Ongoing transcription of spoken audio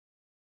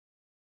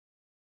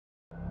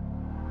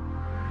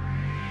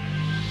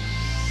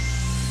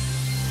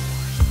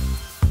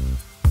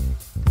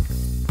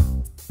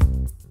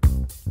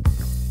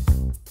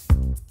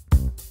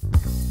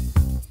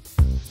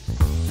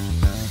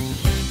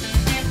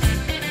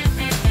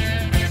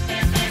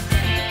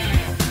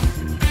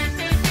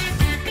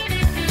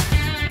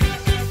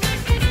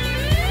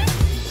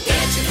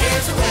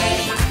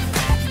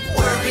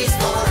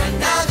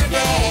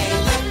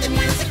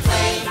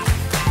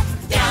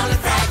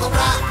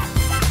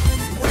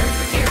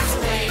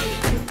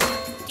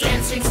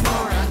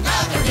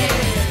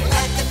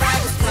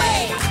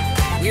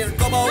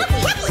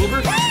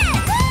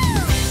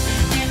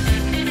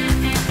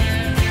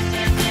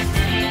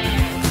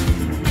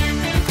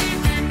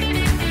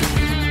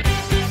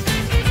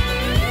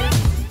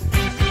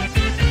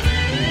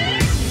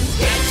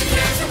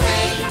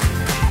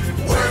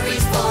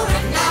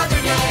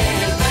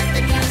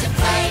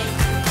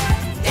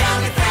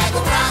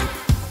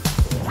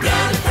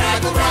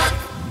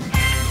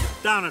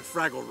down at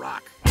Fraggle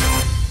Rock.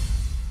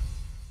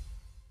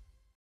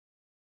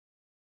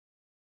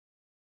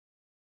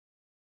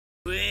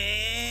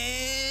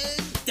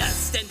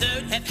 Dust and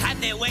dirt have had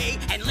their way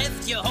and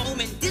left your home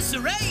in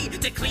disarray.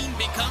 To clean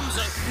becomes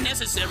a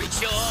necessary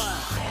chore.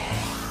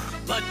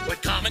 But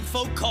what common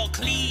folk call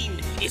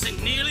clean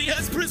isn't nearly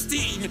as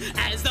pristine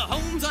as the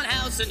homes on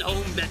House and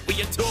Home that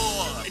we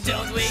adore.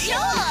 Don't we? Sure!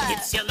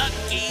 It's your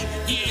lucky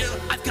year,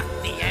 I've got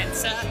the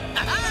answer.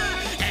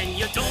 Aha! And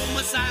your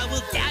domicile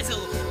will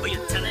dazzle for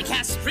your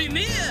telecast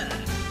premiere.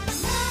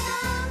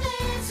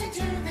 Listen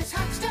to this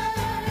huckster.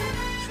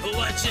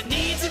 What you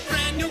need's a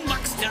brand new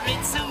muckster,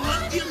 it's a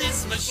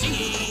Wubbulous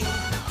Machine.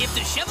 If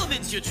the shovel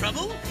bids your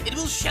trouble, it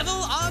will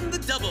shovel on the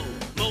double.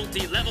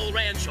 Multi-level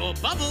ranch or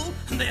bubble,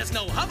 there's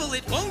no hubble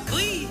it won't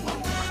clean.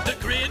 The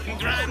grit and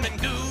grime and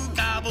goo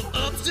gobbled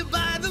up to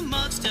by the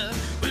monster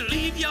will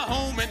leave your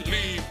home and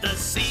leave the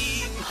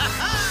scene.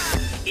 Ha-ha!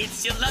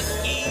 It's your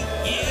lucky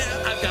year,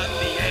 I've got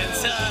the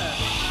answer.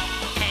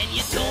 And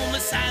your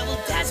domicile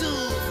will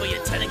dazzle for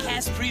your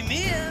telecast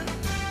premiere.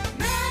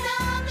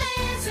 Madam,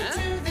 listen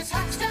to this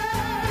huckster.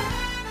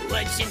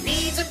 What you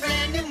need's a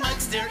brand new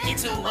muckster,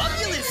 it's a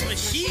Wubbulous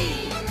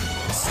Machine.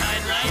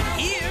 Sign right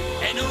here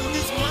and own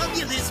this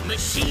Wubbulous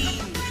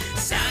Machine.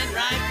 Sign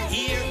right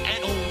here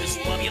and own this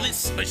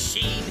Wubbulous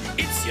Machine.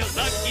 It's your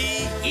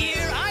lucky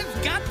year,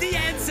 I've got the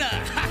answer.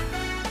 Ha!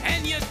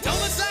 And your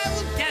domicile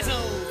will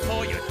dazzle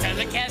for your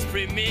telecast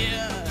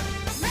premiere.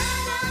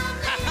 Madam,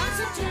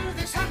 listen to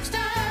this huckster.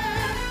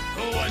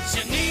 What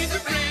you need's a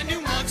brand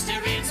new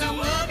muckster, it's a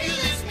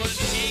Wubbulous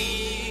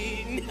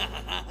Machine.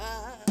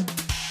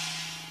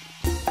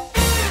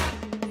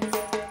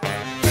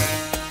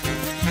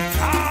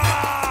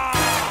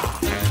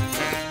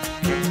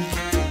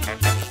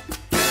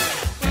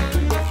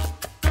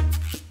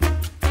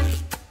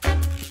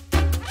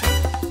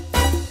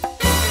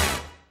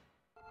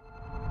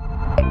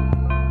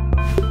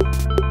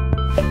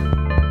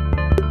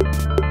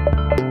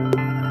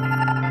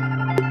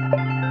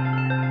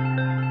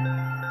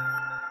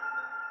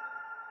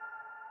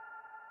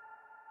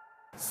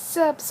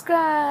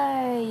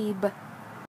 Subscribe.